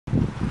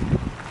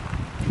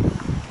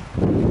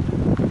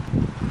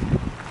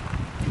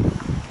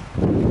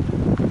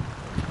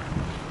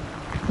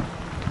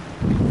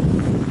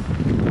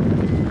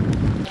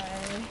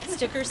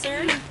sticker,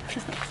 sir?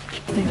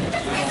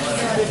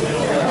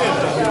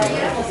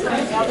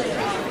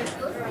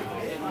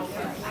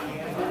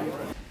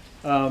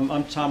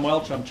 I'm Tom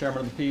Welch. I'm chairman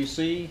of the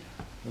PUC.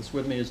 This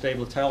with me is Dave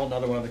Littell,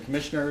 another one of the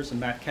commissioners, and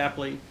Matt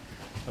Capley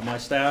of my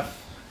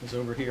staff is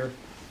over here.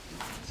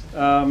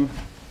 As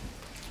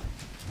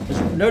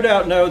you no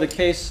doubt know, the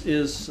case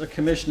is a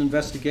commission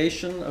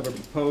investigation of a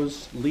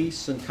proposed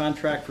lease and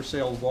contract for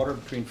sale of water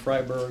between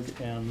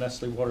Fryeburg and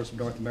Nestle Waters of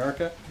North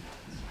America.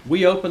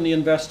 We opened the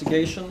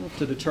investigation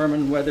to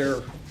determine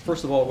whether,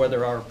 first of all,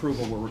 whether our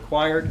approval were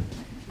required,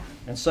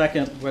 and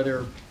second,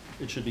 whether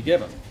it should be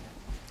given.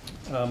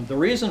 The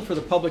reason for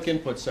the public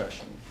input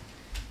session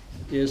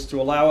is to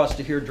allow us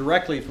to hear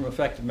directly from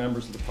affected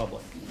members of the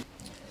public.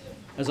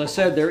 As I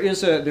said, there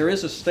is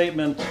a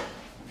statement,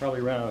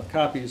 probably ran out of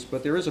copies,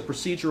 but there is a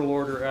procedural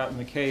order out in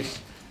the case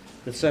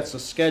that sets a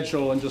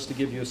schedule, and just to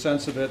give you a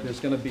sense of it,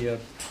 there's going to be a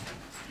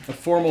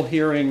formal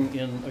hearing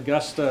in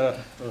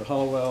Augusta or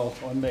Hollowell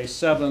on May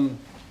 7,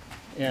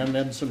 and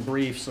then some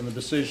briefs, and the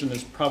decision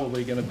is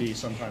probably going to be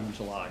sometime in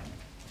July.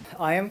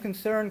 I am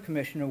concerned,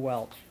 Commissioner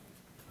Welch,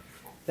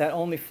 that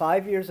only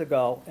 5 years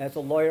ago, as a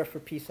lawyer for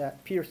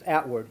Pierce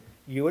Atwood,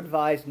 you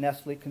advised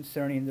Nestle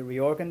concerning the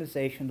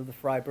reorganization of the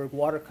Fryeburg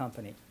Water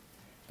Company,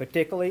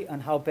 particularly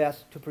on how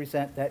best to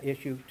present that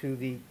issue to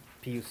the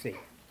PUC,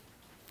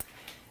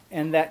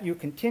 and that you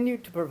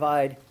continued to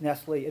provide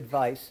Nestle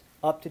advice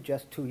up to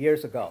just 2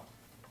 years ago.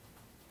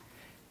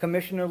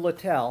 Commissioner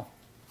Littell,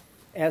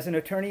 as an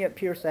attorney at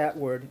Pierce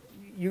Atwood,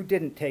 you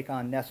didn't take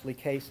on Nestle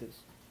cases,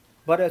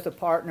 but as a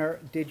partner,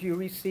 did you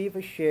receive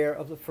a share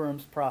of the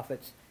firm's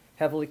profits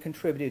heavily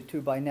contributed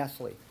to by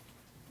Nestle?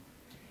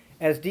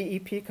 As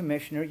DEP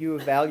Commissioner, you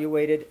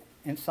evaluated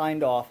and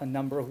signed off a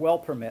number of well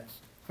permits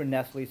for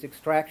Nestle's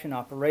extraction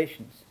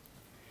operations.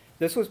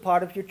 This was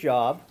part of your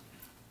job,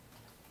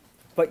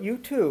 but you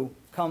too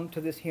come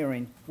to this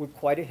hearing with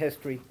quite a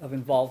history of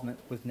involvement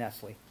with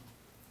Nestle.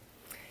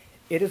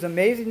 It is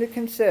amazing to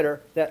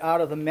consider that out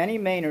of the many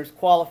Mainers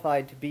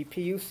qualified to be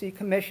PUC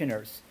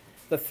commissioners,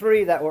 the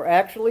 3 that were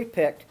actually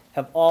picked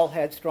have all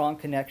had strong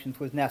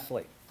connections with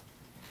Nestle.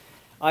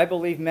 I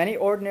believe many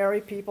ordinary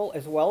people,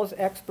 as well as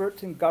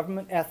experts in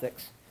government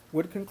ethics,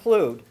 would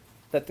conclude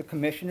that the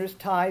Commissioner's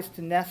ties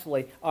to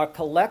Nestle are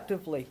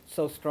collectively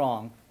so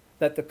strong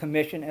that the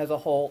Commission as a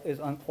whole is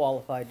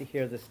unqualified to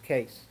hear this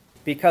case.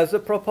 Because the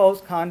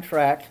proposed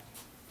contract,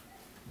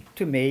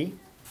 to me,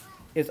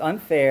 is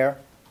unfair,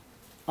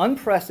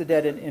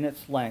 unprecedented in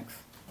its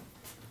length,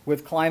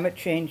 with climate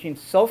changing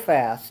so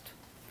fast,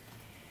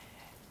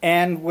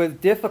 and with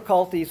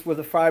difficulties with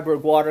the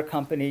Fryeburg Water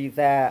Company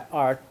that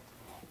are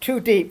too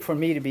deep for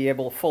me to be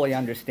able to fully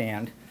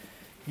understand,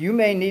 you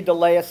may need to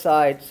lay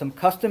aside some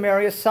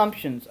customary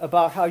assumptions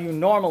about how you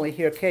normally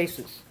hear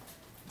cases.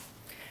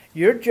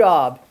 Your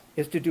job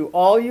is to do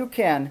all you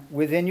can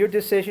within your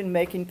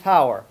decision-making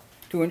power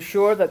to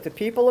ensure that the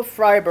people of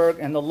Fryeburg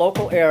and the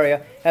local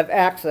area have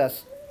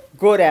access,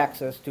 good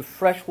access, to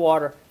fresh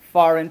water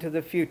far into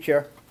the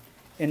future.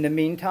 In the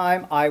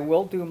meantime, I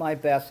will do my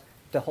best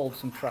to hold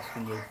some trust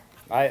in you.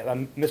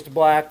 Mr.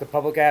 Black, the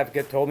public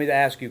advocate, told me to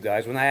ask you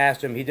guys. When I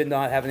asked him, he did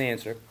not have an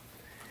answer.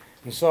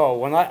 And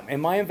so,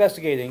 in my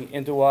investigating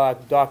into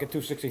docket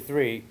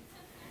 263,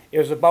 it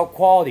was about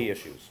quality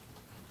issues.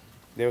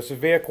 There were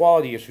severe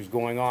quality issues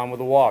going on with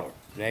the water.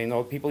 You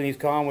know, people in East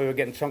Conway were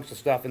getting chunks of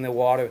stuff in their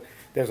water.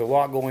 There's a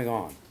lot going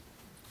on.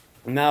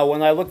 Now,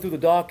 when I looked through the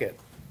docket,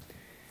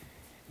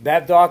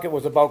 that docket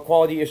was about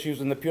quality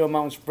issues in the Pure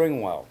Mountain Spring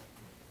well.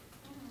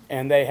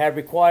 And they had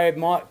required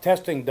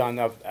testing done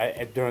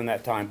during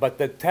that time. But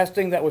the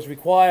testing that was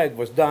required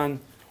was done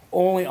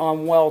only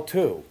on well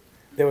 2.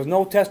 There was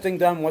no testing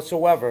done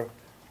whatsoever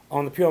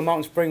on the Pure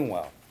Mountain Spring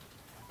well.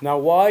 Now,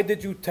 why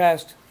did you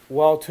test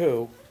well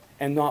 2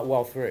 and not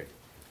well 3?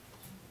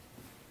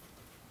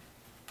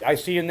 I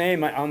see your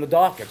name on the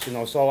dockets, you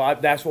know, so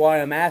that's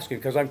why I'm asking,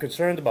 because I'm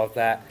concerned about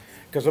that.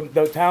 Because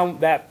the town,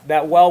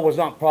 that well was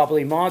not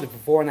properly monitored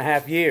for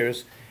 4.5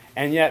 years.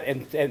 And yet,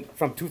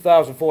 from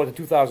 2004 to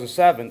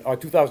 2007, or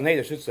 2008,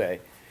 I should say,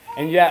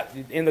 and yet,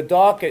 in the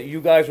docket,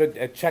 you guys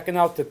were checking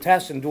out the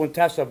tests and doing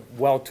tests of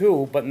well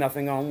 2, but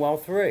nothing on well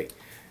 3.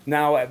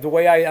 Now, the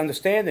way I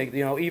understand it,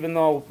 you know, even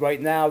though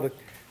right now the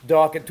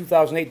docket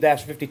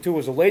 2008-52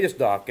 is the latest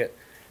docket,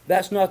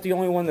 that's not the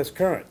only one that's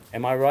current.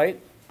 Am I right?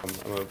 I'm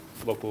a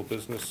local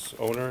business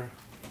owner,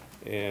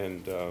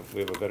 and we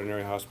have a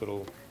veterinary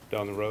hospital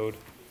down the road.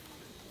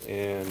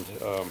 And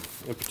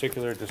in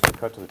particular, just to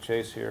cut to the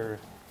chase here,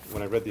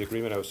 when I read the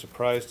agreement, I was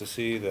surprised to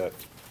see that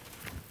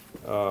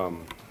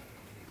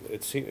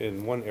it seemed,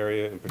 in one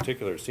area in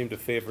particular, it seemed to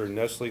favor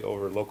Nestle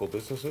over local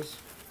businesses.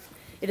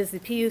 It is the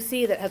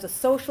PUC that has a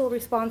social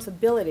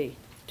responsibility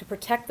to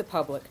protect the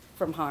public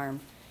from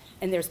harm,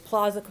 and there's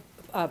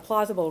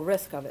plausible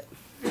risk of it.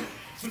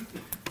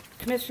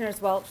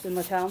 Commissioners Welch and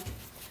Littell,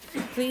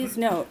 please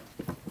note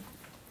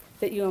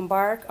that you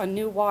embark on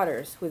new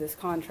waters with this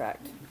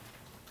contract.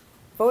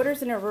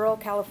 Voters in a rural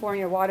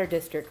California water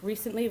district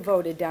recently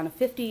voted down a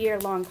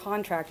 50-year-long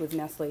contract with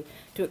Nestle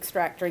to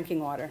extract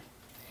drinking water,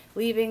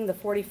 leaving the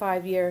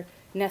 45-year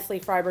Nestle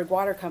Fryeburg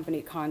Water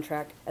Company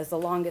contract as the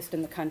longest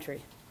in the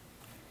country?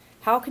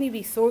 How can you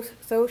be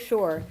so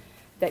sure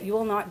that you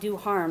will not do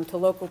harm to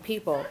local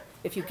people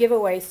if you give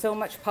away so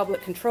much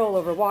public control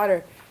over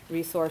water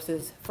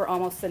resources for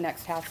almost the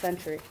next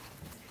half-century?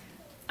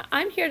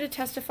 I'm here to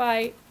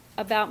testify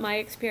about my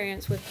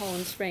experience with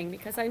Poland Spring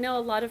because I know a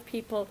lot of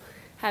people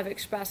have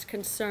expressed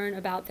concern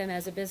about them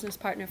as a business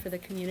partner for the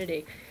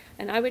community.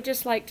 And I would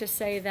just like to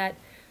say that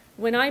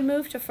when I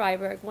moved to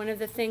Fryeburg, one of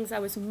the things I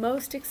was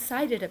most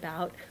excited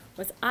about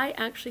was I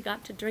actually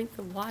got to drink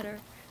the water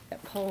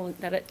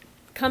that it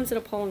comes in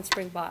a Poland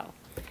Spring bottle.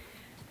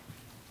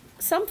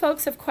 Some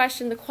folks have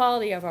questioned the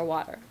quality of our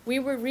water. We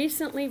were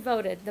recently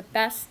voted the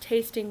best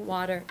tasting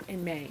water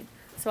in Maine,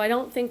 so I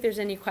don't think there's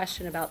any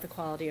question about the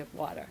quality of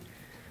water.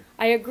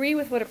 I agree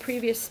with what a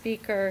previous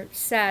speaker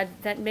said,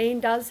 that Maine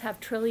does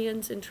have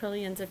trillions and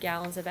trillions of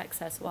gallons of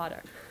excess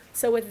water.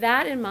 So with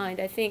that in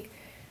mind, I think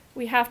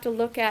we have to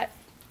look at,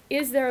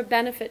 is there a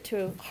benefit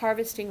to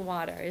harvesting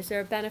water? Is there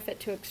a benefit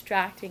to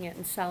extracting it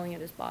and selling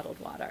it as bottled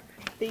water?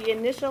 The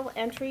initial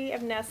entry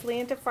of Nestle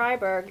into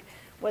Fryeburg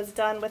was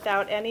done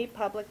without any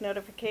public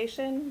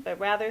notification, but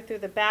rather through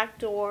the back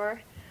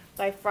door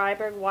by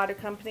Fryeburg Water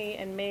Company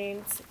and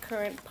Maine's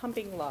current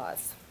pumping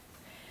laws.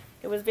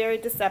 It was very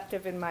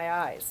deceptive in my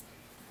eyes.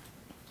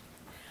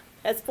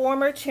 As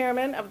former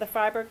chairman of the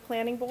Fryeburg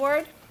Planning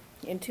Board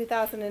in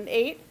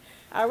 2008,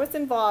 I was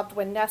involved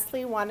when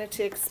Nestle wanted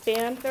to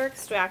expand their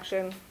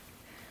extraction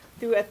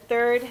through a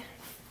third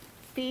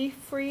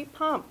fee-free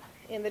pump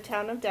in the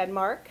town of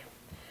Denmark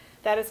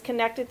that is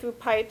connected through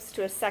pipes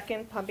to a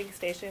second pumping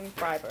station in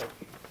Fryeburg.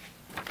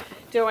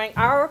 During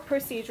our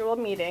procedural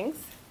meetings,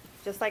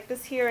 just like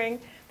this hearing,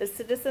 the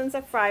citizens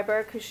of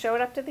Fryeburg who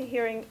showed up to the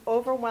hearing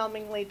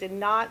overwhelmingly did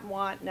not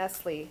want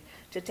Nestle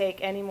to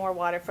take any more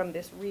water from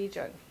this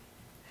region.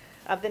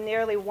 Of the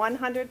nearly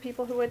 100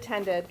 people who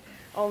attended,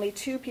 only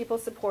 2 people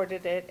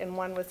supported it, and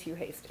one was Hugh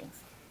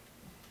Hastings.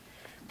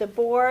 The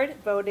board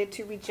voted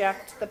to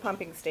reject the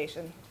pumping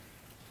station,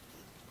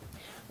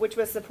 which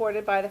was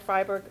supported by the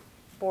Fryeburg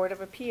Board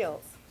of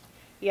Appeals.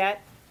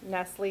 Yet,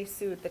 Nestle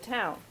sued the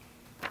town.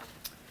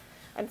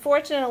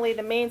 Unfortunately,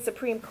 the Maine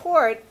Supreme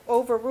Court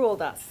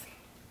overruled us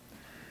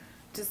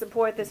to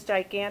support this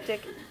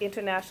gigantic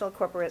international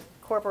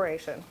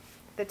corporation.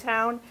 The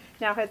town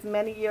now has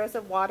many years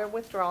of water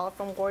withdrawal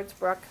from Wards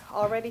Brook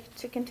already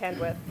to contend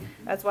with,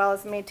 as well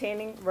as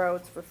maintaining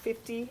roads for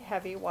 50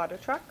 heavy water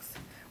trucks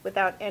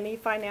without any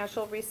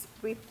financial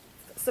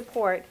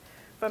support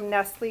from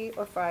Nestle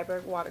or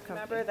Fryeburg Water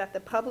Company. Remember that the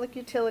Public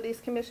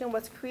Utilities Commission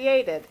was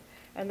created,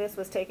 and this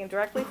was taken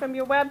directly from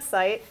your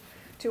website,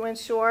 to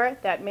ensure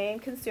that Maine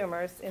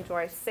consumers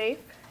enjoy safe,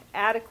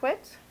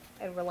 adequate,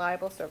 and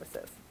reliable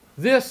services.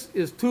 This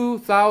is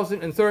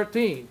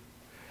 2013,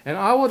 and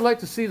I would like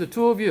to see the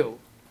two of you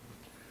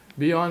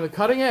be on the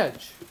cutting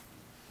edge,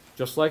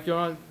 just like you're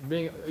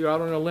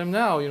out on a limb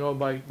now, you know,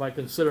 by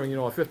considering, you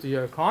know, a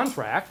 50-year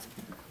contract,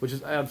 which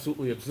is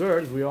absolutely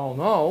absurd, as we all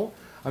know.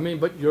 I mean,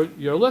 but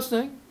you're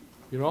listening,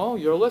 you know,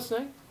 you're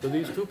listening to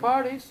these two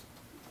parties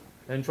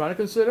and trying to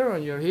consider,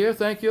 and you're here,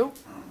 thank you.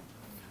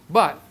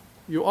 But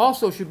you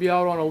also should be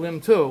out on a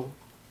limb too,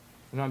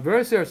 and I'm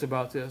very serious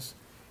about this,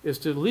 is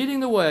to leading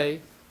the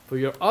way for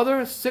your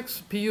other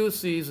 6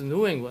 PUCs in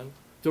New England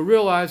to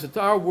realize that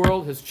our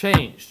world has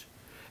changed,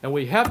 and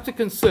we have to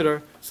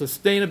consider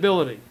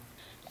sustainability.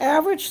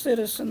 Average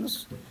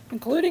citizens,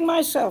 including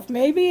myself,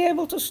 may be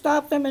able to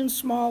stop them in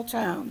small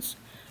towns,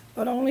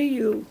 but only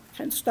you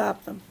can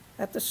stop them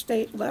at the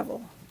state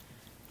level.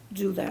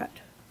 Do that.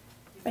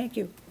 Thank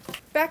you.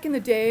 Back in the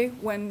day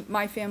when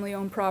my family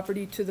owned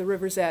property to the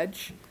river's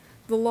edge,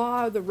 the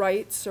law, the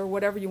rights, or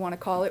whatever you want to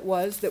call it,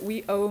 was that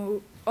we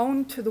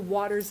owned to the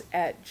water's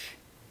edge.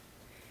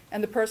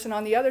 And the person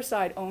on the other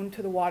side owned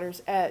to the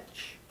water's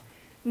edge.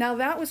 Now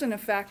that was in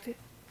effect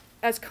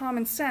as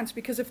common sense,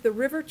 because if the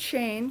river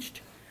changed,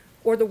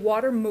 or the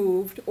water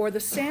moved, or the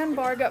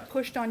sandbar got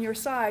pushed on your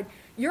side,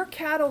 your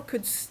cattle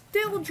could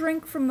still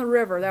drink from the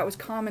river. That was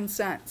common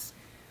sense.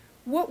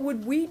 What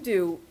would we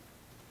do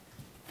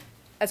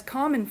as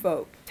common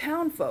folk,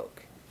 town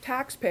folk,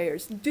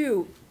 taxpayers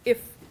do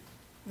if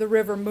the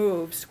river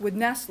moves with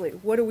Nestle?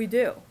 What do we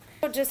do?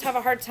 Just have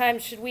a hard time.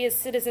 Should we as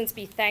citizens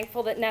be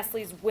thankful that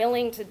Nestle's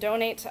willing to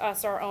donate to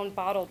us our own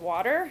bottled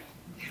water?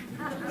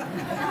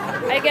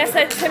 I guess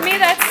that, to me,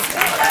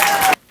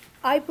 that's...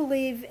 I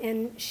believe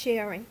in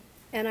sharing,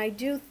 and I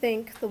do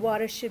think the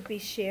water should be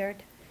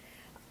shared.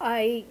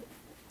 I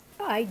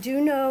do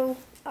know,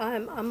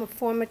 I'm a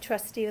former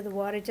trustee of the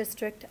Water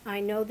District. I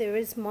know there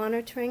is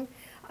monitoring.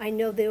 I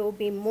know there will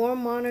be more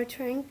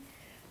monitoring.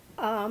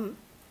 I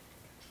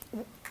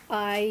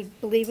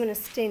believe in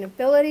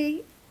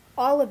sustainability,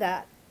 all of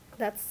that.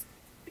 That's,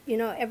 you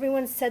know,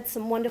 everyone said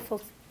some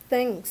wonderful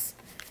things.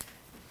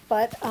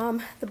 But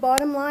the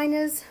bottom line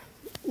is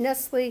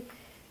Nestle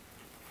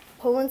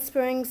Poland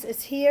Springs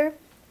is here.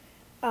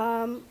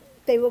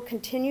 They will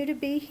continue to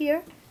be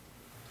here.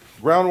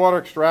 Groundwater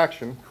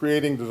extraction,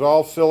 creating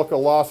dissolved silica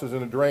losses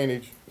in the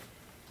drainage,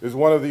 is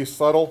one of these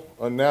subtle,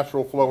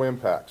 unnatural flow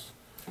impacts.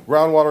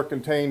 Groundwater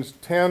contains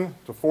 10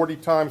 to 40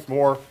 times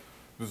more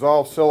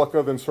dissolved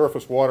silica than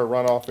surface water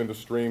runoff into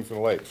streams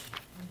and lakes.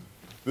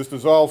 This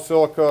dissolved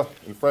silica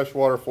in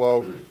freshwater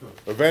flow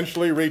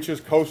eventually reaches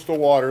coastal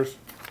waters,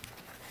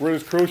 where it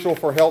is crucial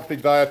for healthy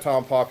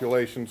diatom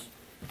populations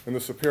and the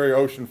superior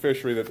ocean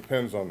fishery that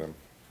depends on them.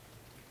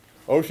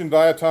 Ocean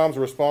diatoms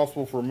are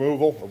responsible for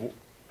removal of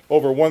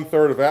over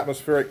 1/3 of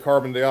atmospheric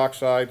carbon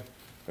dioxide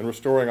and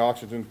restoring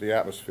oxygen to the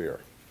atmosphere.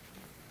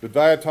 The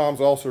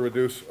diatoms also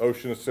reduce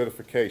ocean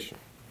acidification.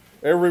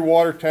 Every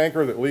water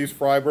tanker that leaves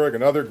Fryeburg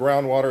and other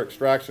groundwater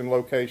extraction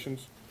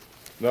locations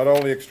not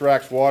only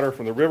extracts water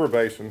from the river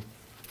basin,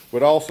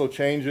 but also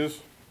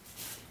changes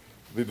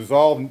the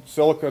dissolved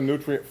silica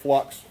nutrient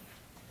flux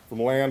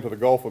from land to the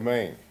Gulf of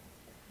Maine.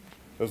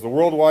 As the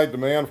worldwide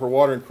demand for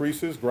water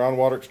increases,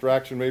 groundwater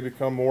extraction may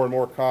become more and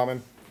more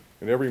common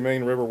in every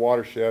Maine river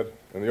watershed,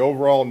 and the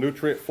overall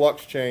nutrient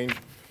flux change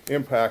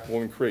impact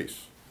will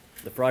increase.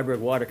 The Fryeburg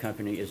Water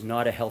Company is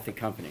not a healthy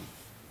company.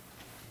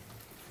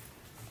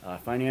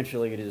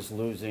 Financially, it is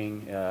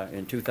losing.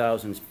 In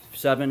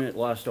 2007, it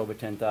lost over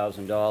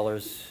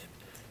 $10,000.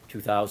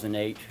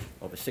 2008,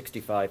 over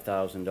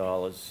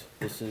 $65,000.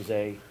 This is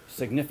a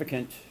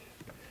significant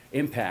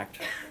impact,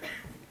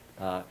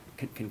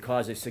 can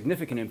cause a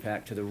significant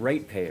impact to the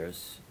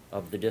ratepayers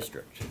of the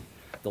district.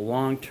 The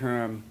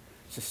long-term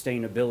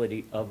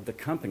sustainability of the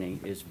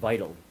company is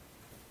vital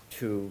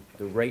to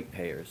the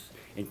ratepayers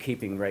in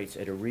keeping rates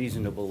at a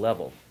reasonable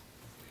level.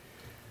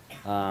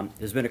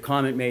 There's been a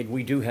comment made,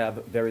 we do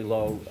have very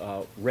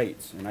low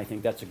rates, and I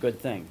think that's a good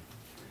thing.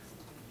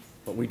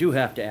 But we do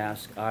have to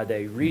ask, are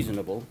they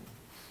reasonable?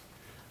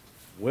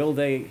 Will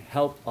they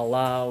help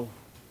allow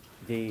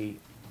the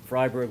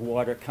Fryeburg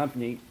Water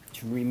Company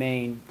to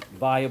remain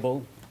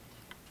viable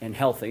and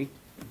healthy?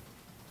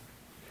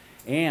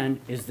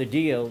 And is the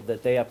deal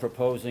that they are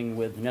proposing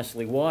with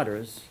Nestle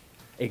Waters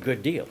a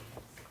good deal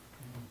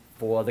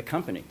for the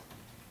company?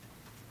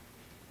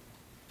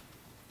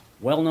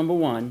 Well number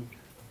one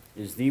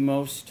is the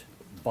most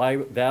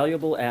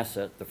valuable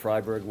asset the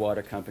Fryeburg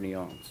Water Company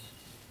owns,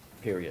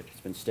 period.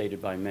 It's been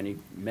stated by many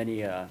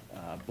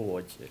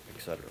boards,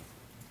 etc.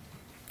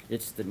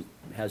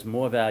 Has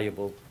more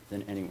valuable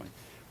than anyone.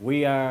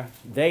 The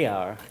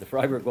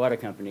Fryeburg Water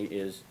Company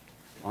is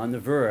on the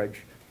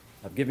verge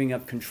of giving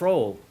up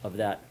control of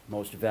that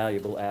most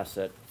valuable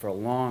asset for a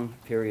long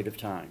period of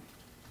time.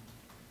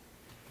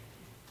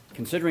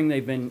 Considering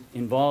they've been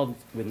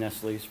involved with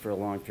Nestle's for a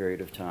long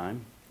period of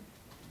time,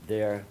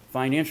 their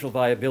financial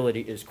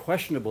viability is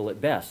questionable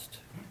at best.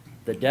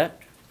 The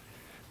debt,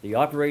 the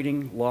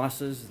operating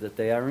losses that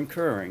they are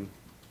incurring,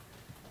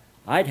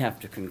 I'd have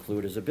to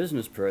conclude as a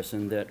business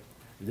person that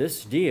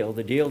this deal,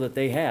 the deal that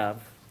they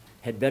have,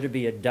 had better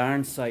be a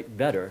darn sight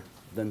better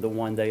than the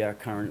one they are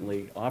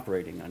currently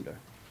operating under.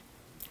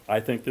 I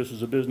think this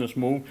is a business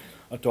move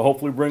to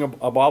hopefully bring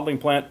a bottling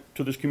plant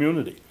to this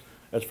community.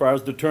 As far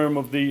as the term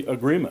of the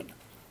agreement,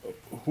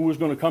 who is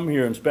going to come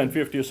here and spend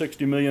 $50 or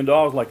 $60 million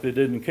like they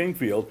did in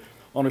Kingfield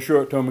on a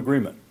short-term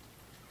agreement?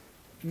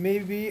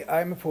 Maybe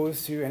I'm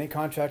opposed to any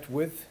contract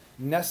with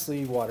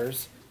Nestle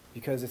Waters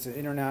because it's an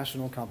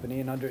international company,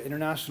 and under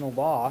international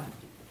law,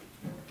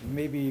 you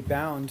may be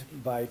bound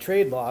by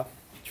trade law,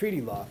 treaty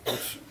law,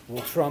 which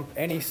will trump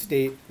any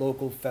state,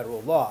 local,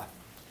 federal law.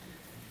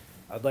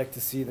 I'd like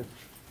to see the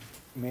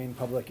Maine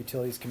Public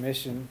Utilities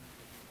Commission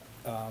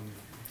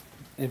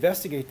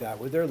investigate that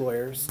with their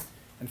lawyers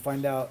and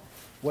find out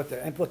what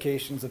the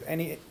implications of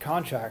any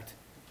contract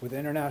with an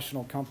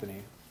international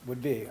company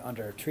would be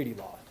under treaty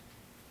law.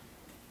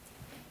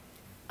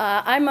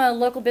 I'm a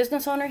local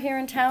business owner here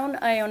in town.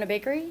 I own a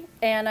bakery,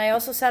 and I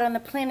also sat on the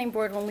planning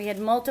board when we had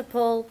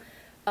multiple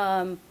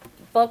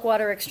bulk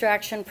water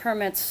extraction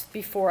permits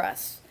before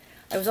us.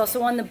 I was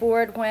also on the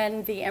board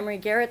when the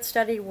Emery-Garrett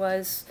study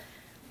was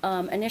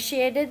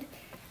initiated.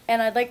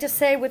 And I'd like to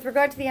say, with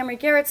regard to the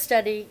Emery-Garrett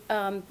study,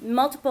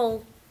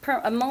 multiple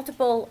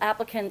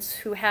applicants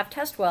who have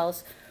test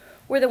wells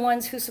were the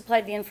ones who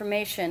supplied the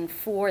information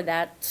for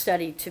that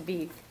study to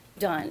be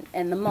done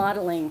and the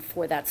modeling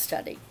for that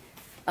study,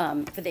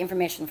 for the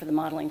information for the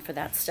modeling for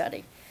that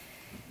study.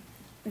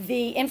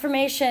 The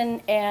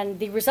information and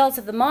the results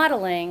of the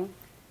modeling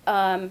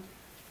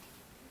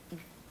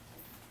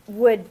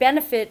would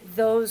benefit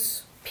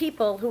those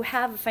people who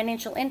have a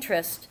financial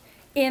interest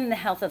in the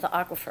health of the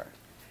aquifer.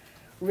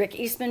 Rick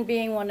Eastman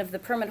being one of the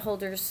permit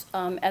holders,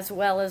 as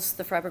well as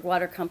the Fryeburg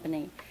Water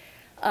Company.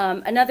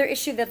 Another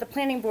issue that the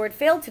planning board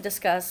failed to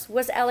discuss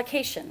was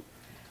allocation.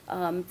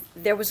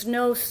 There was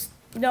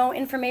no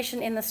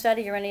information in the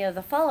study or any of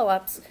the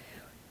follow-ups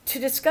to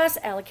discuss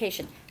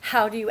allocation.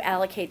 How do you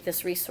allocate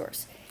this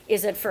resource?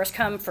 Is it first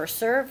come, first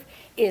serve?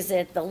 Is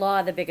it the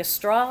law of the biggest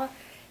straw?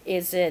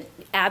 Is it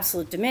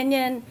absolute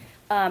dominion?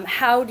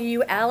 How do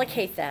you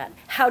allocate that?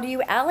 How do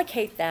you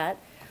allocate that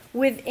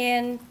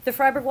within the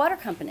Fryeburg Water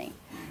Company?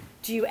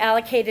 Do you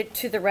allocate it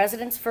to the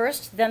residents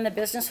first, then the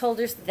business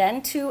holders,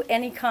 then to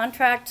any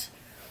contract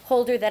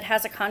holder that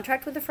has a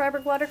contract with the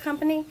Fryeburg Water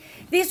Company.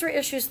 These were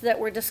issues that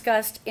were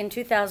discussed in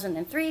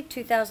 2003,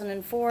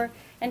 2004,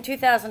 and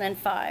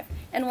 2005,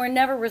 and were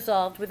never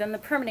resolved within the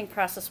permitting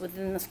process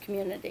within this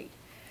community.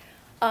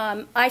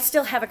 I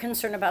still have a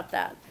concern about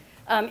that.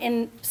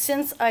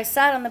 Since I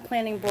sat on the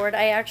planning board,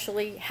 I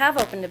actually have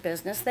opened a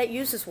business that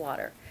uses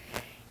water.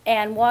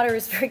 And water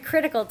is very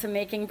critical to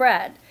making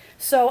bread.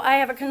 So I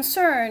have a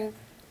concern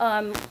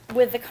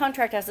with the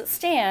contract as it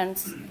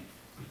stands,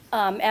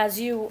 as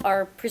you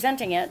are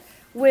presenting it,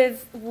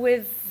 with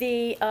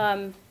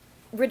the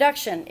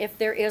reduction if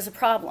there is a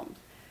problem.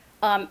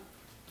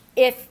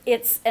 If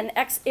it's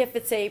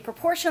a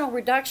proportional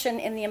reduction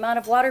in the amount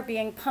of water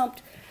being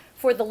pumped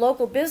for the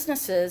local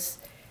businesses,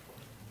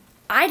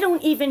 I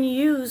don't even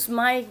use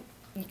my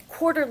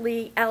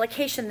quarterly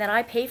allocation that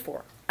I pay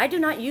for. I do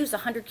not use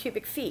 100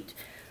 cubic feet.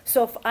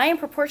 So if I am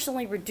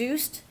proportionally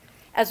reduced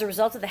as a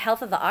result of the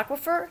health of the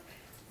aquifer,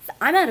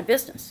 I'm out of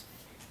business.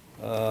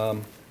 I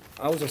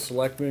was a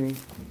selectman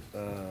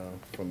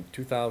from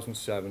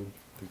 2007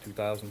 through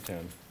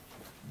 2010,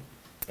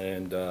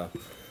 and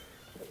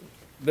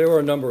there were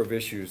a number of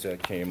issues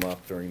that came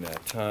up during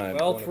that time.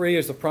 Well 3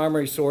 is the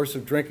primary source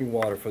of drinking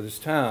water for this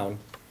town,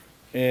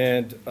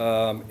 and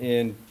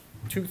in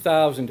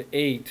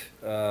 2008,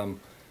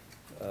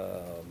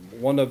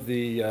 one of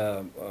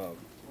the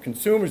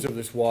consumers of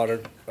this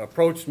water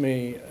approached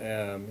me.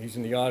 He's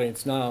in the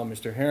audience now,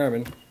 Mr.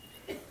 Harriman,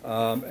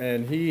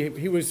 and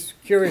he was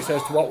curious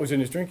as to what was in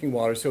his drinking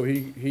water, so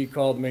he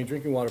called the Maine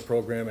Drinking Water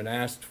Program and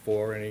asked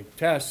for any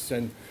tests,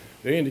 and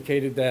they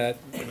indicated that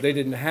they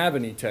didn't have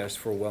any tests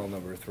for well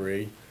number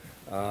 3,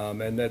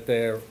 and that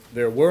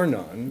there were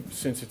none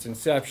since its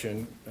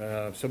inception,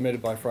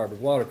 submitted by Fryeburg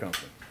Water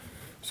Company.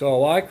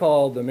 So I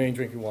called the Maine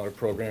Drinking Water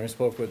Program and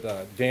spoke with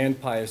Dan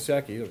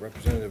Piasecki, the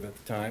representative at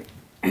the time,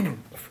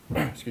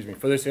 excuse me,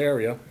 for this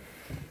area,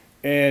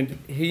 and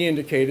he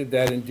indicated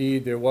that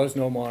indeed there was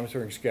no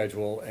monitoring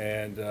schedule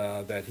and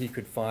that he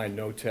could find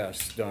no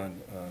tests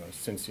done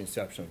since the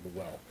inception of the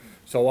well.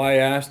 So I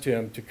asked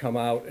him to come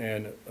out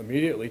and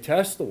immediately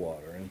test the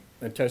water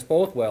and test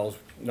both wells,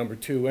 number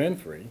 2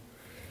 and 3.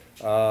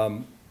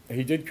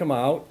 He did come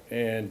out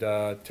and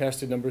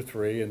tested number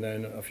 3, and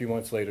then a few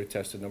months later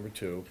tested number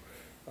 2.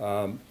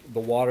 The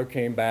water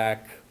came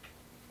back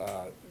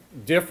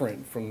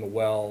different from the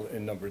well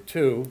in number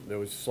 2. There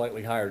was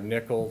slightly higher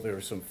nickel. There were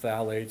some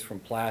phthalates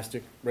from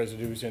plastic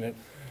residues in it.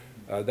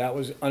 That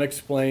was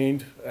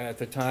unexplained at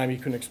the time. He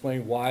couldn't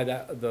explain why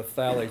the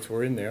phthalates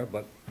were in there,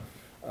 but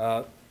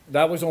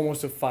that was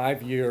almost a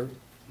 5-year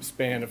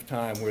span of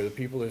time where the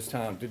people of this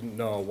town didn't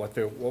know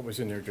what was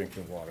in their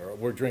drinking water, or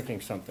were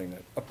drinking something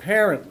that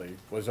apparently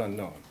was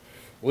unknown,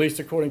 at least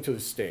according to the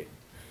state.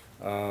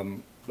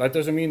 That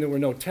doesn't mean there were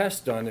no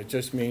tests done. It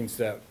just means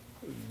that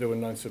there were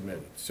none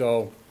submitted.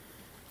 So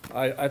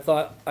I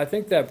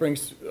think that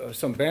brings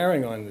some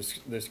bearing on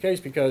this case,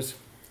 because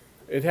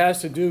it has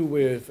to do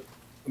with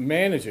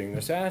managing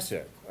this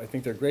asset. I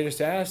think their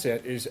greatest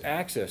asset is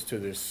access to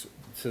this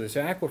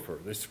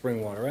aquifer, this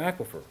spring water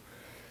aquifer.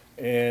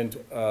 And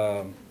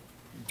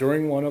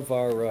during one of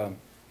our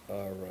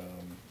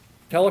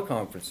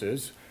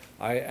teleconferences,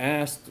 I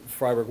asked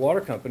Fryeburg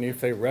Water Company if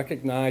they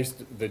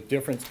recognized the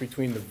difference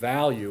between the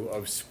value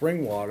of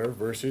spring water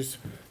versus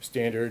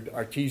standard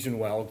artesian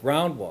well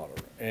groundwater.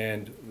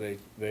 And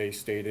they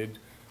stated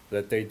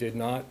that they did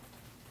not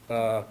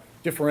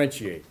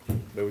differentiate.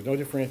 There was no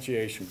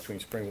differentiation between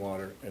spring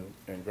water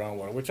and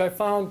groundwater, which I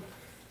found,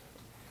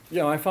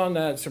 I found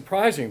that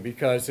surprising,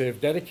 because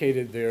they've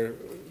dedicated their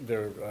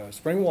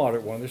spring water,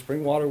 one of their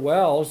spring water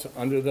wells,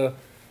 under the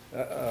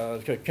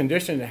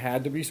condition it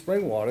had to be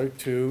spring water,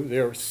 to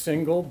their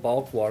single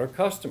bulk water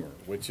customer,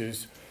 which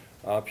is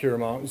Pure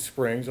Mountain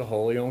Springs, a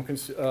wholly owned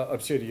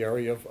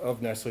subsidiary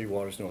of Nestle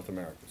Waters North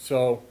America.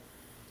 So,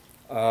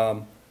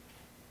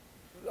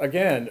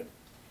 again,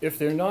 if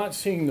they're not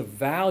seeing the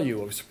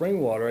value of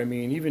spring water, I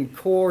mean, even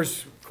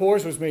Coors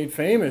was made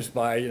famous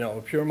by,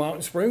 Pure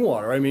Mountain spring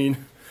water. I mean,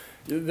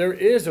 there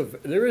is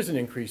an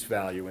increased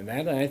value in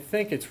that, and I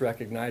think it's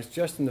recognized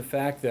just in the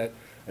fact that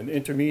an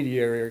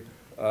intermediary,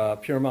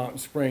 Pure Mountain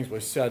Springs,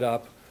 was set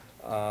up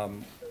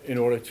in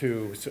order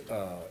to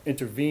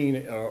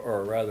intervene,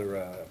 or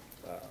rather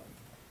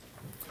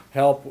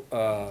help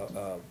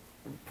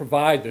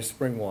provide the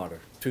spring water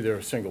to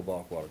their single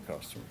bulk water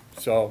customer.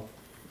 So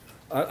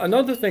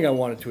another thing I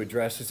wanted to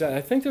address is that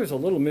I think there's a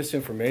little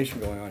misinformation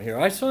going on here.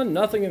 I saw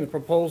nothing in the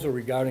proposal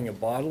regarding a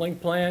bottling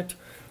plant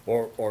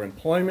or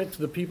employment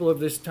to the people of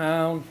this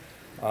town.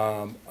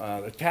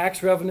 The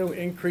tax revenue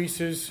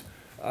increases,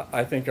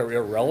 I think, are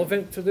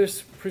irrelevant to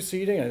this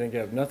proceeding. I think they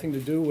have nothing to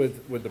do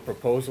with the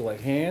proposal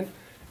at hand.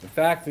 In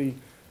fact, the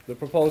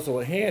proposal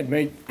at hand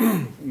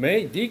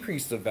may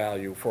decrease the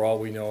value, for all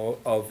we know,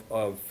 of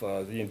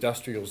the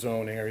industrial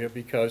zone area,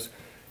 because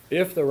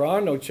if there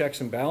are no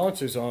checks and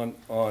balances on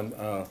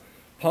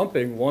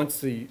pumping, once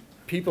the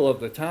people of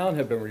the town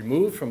have been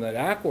removed from that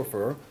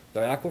aquifer, the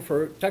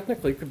aquifer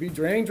technically could be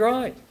drained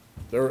dry.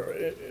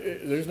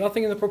 There's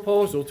nothing in the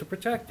proposal to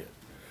protect it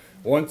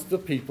once the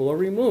people are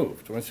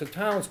removed, once the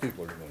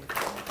townspeople are removed.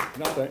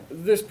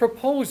 This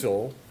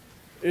proposal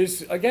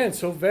is, again,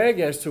 so vague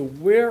as to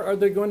where are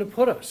they going to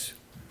put us?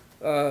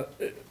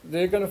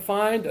 They're going to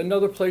find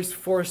another place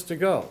for us to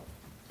go.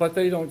 But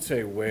they don't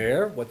say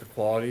where, what the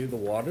quality of the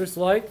water is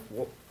like,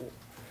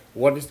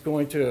 what it's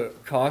going to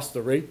cost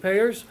the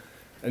ratepayers.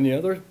 And the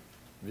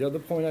other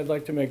point I'd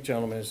like to make,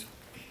 gentlemen, is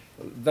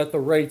that the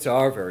rates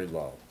are very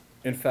low.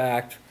 In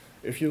fact,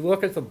 if you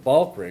look at the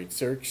bulk rates,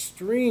 they're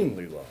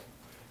extremely low.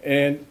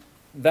 And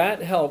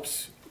that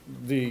helps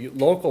the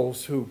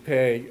locals who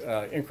pay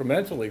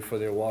incrementally for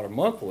their water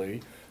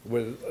monthly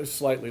with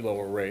slightly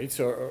lower rates,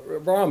 or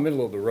around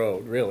middle of the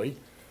road, really.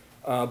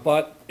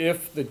 But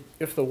if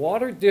the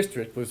water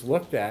district was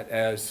looked at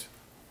as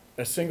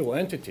a single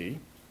entity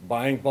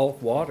buying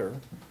bulk water,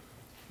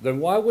 then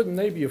why wouldn't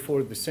they be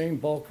afforded the same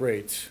bulk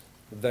rates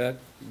that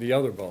the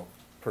other bulk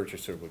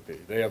purchaser would be?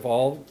 They have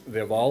all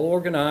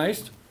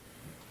organized.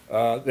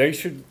 They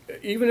should,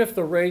 even if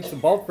the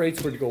bulk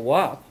rates were to go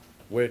up,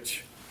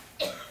 which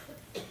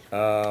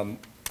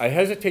I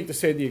hesitate to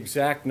say the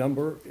exact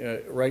number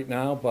right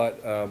now,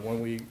 but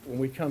when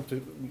we come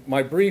to,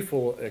 my brief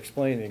will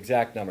explain the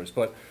exact numbers,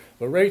 but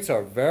the rates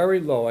are very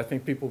low. I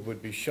think people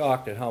would be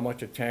shocked at how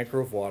much a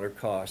tanker of water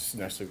costs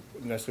Nestle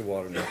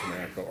Water North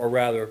America, or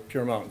rather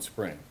Pure Mountain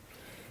Spring.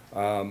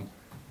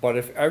 But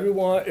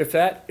if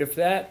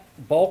that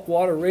bulk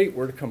water rate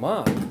were to come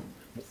on,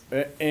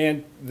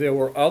 and there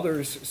were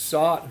others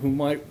sought who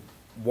might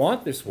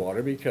want this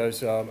water,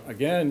 because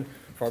again,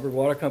 Fryeburg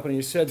Water Company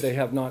has said they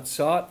have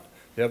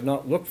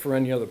not looked for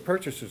any other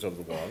purchasers of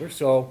the water.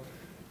 So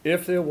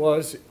if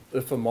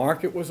the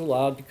market was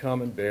allowed to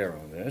come and bear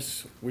on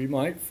this, we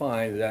might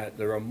find that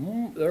there are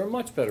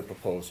much better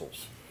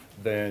proposals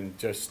than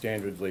just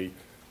standardly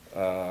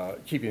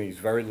keeping these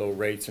very low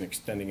rates and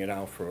extending it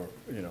out for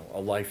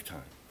a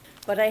lifetime.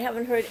 But I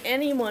haven't heard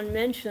anyone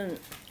mention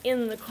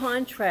in the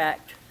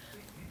contract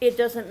it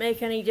doesn't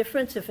make any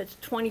difference if it's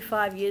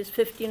 25 years,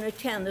 15 or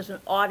 10. There's an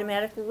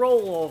automatic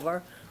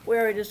rollover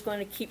where it is going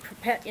to keep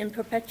in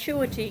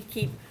perpetuity,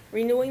 keep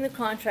renewing the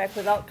contract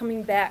without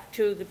coming back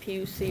to the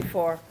PUC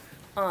for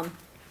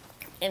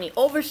any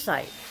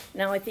oversight.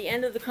 Now, at the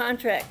end of the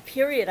contract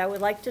period, I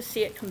would like to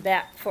see it come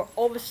back for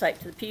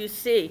oversight to the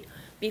PUC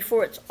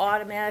before it's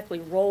automatically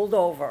rolled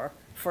over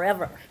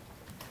forever.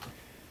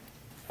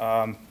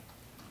 I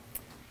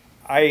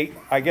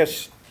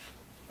guess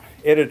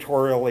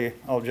editorially,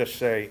 I'll just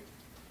say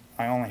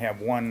I only have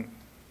one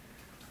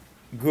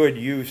good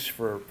use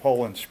for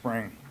Poland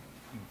Spring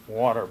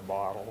water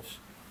bottles.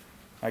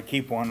 I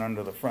keep one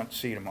under the front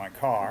seat of my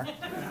car.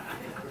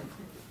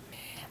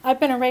 I've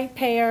been a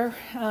ratepayer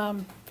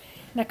and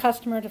a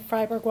customer to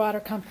Fryeburg Water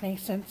Company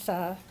since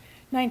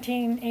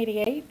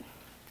 1988.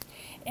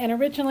 And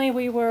originally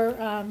we were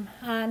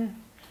on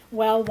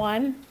well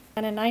 1,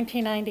 and in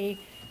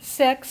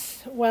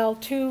 1996, well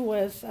 2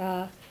 was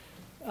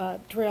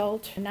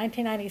drilled. In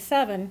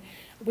 1997,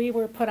 we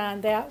were put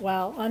on that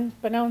well,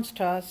 unbeknownst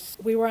to us.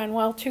 We were on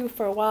well 2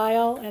 for a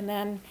while, and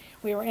then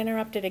we were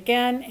interrupted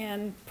again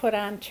and put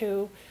on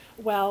to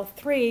well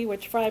 3,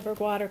 which Fryeburg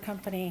Water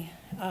Company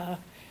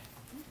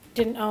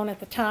didn't own at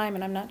the time,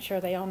 and I'm not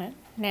sure they own it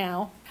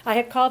now. I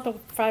had called the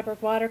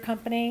Fryeburg Water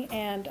Company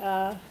and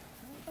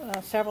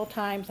several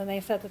times, and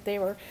they said that they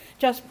were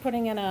just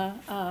putting in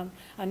a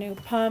new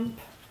pump,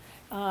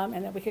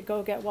 and that we could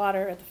go get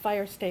water at the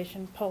fire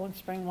station, Poland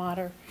Spring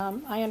Water.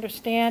 I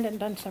understand and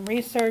done some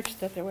research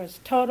that there was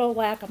total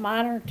lack of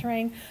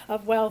monitoring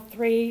of well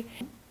 3.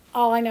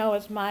 All I know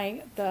is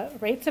the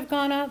rates have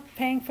gone up,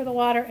 paying for the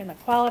water, and the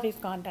quality's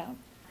gone down.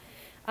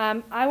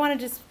 I want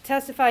to just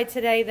testify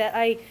today that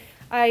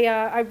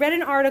I read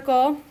an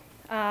article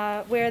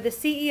where the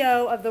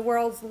CEO of the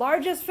world's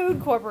largest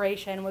food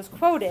corporation was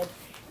quoted,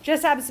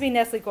 just happens to be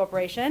Nestle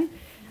Corporation.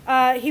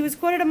 He was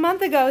quoted a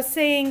month ago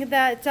saying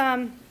that,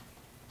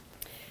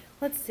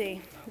 let's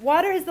see,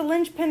 water is the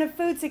linchpin of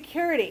food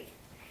security.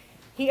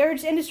 He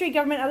urged industry,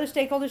 government, and other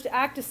stakeholders to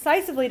act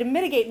decisively to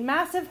mitigate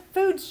massive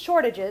food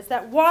shortages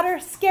that water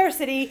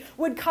scarcity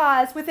would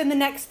cause within the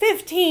next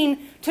 15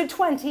 to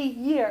 20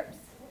 years.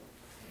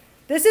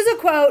 This is a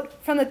quote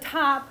from the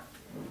top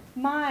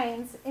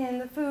minds in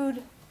the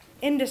food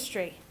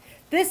industry.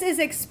 This is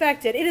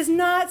expected. It is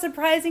not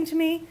surprising to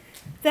me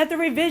that the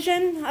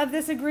revision of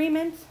this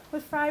agreement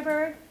with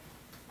Fryeburg,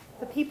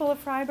 the people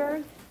of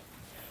Fryeburg,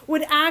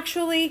 would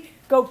actually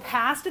go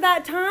past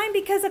that time,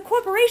 because a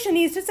corporation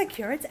needs to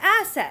secure its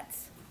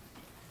assets.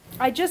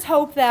 I just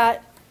hope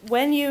that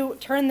when you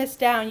turn this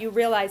down, you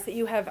realize that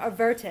you have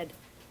averted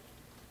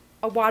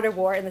a water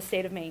war in the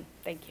state of Maine.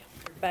 Thank you.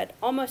 But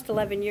almost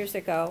 11 years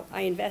ago,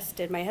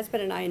 my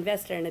husband and I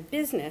invested in a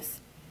business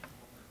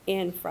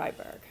in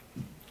Fryeburg.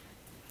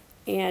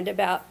 And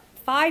about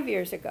 5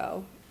 years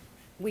ago,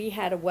 we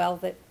had a well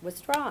that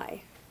was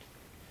dry.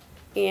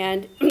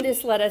 And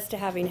this led us to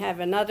have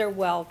another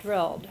well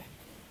drilled.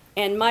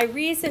 And my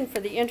reason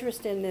for the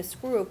interest in this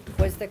group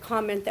was the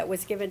comment that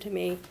was given to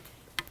me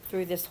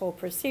through this whole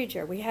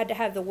procedure. We had to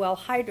have the well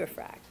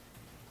hydrofrac'd.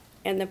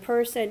 And the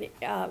person,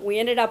 we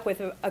ended up with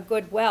a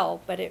good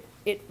well, but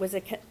it was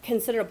a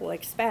considerable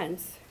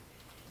expense.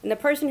 And the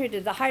person who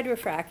did the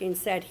hydrofracking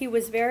said he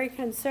was very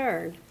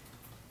concerned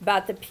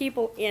about the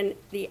people in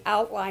the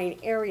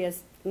outlying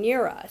areas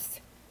near us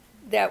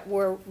that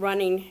were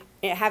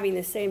having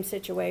the same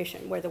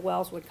situation where the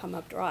wells would come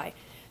up dry.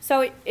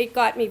 So it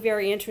got me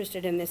very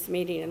interested in this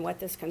meeting and what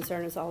this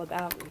concern is all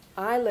about.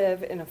 I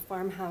live in a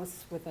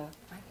farmhouse with a,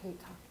 I hate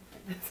talking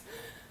like this.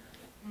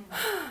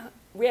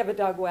 We have a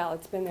dug well.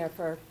 It's been there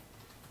for,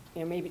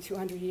 maybe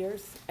 200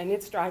 years, and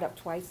it's dried up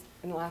twice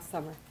in the last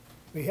summer.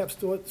 We have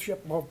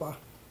stewardship of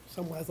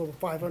somewhere over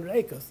 500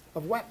 acres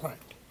of wetland.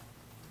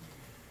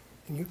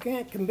 And you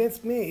can't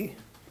convince me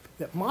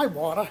that my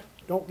water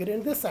don't get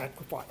in this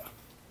aquifer.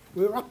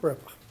 We're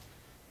upriver.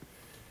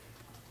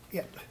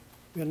 Yet,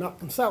 we're not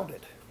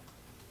consulted.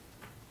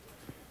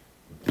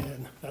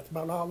 And that's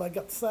about all I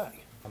got to say.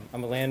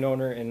 I'm a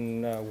landowner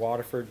in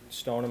Waterford,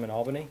 Stoneham, and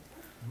Albany.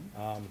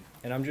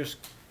 And I'm just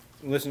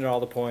listening to all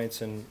the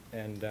points, and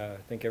I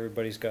think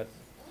everybody's got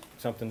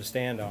something to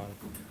stand on.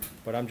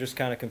 But I'm just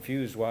kind of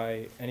confused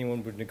why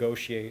anyone would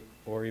negotiate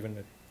or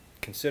even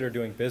consider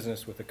doing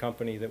business with a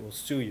company that will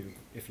sue you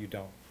if you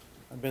don't.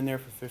 I've been there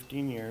for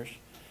 15 years,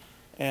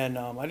 and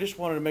I just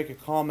wanted to make a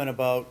comment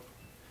about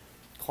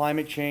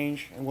climate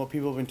change and what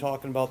people have been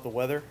talking about the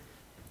weather.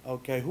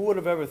 Okay, who would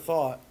have ever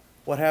thought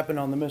what happened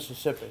on the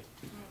Mississippi?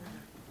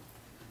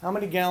 How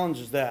many gallons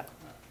is that?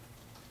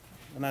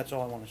 And that's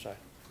all I want to say.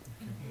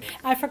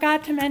 I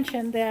forgot to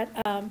mention that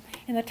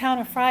in the town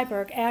of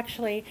Fryeburg,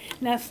 actually,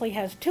 Nestle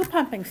has 2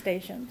 pumping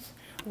stations.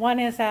 One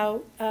is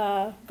out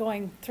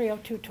going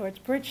 302 towards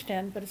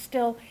Bridgeton, but it's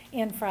still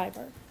in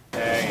Fryeburg.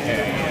 Where's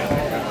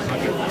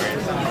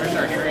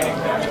our training?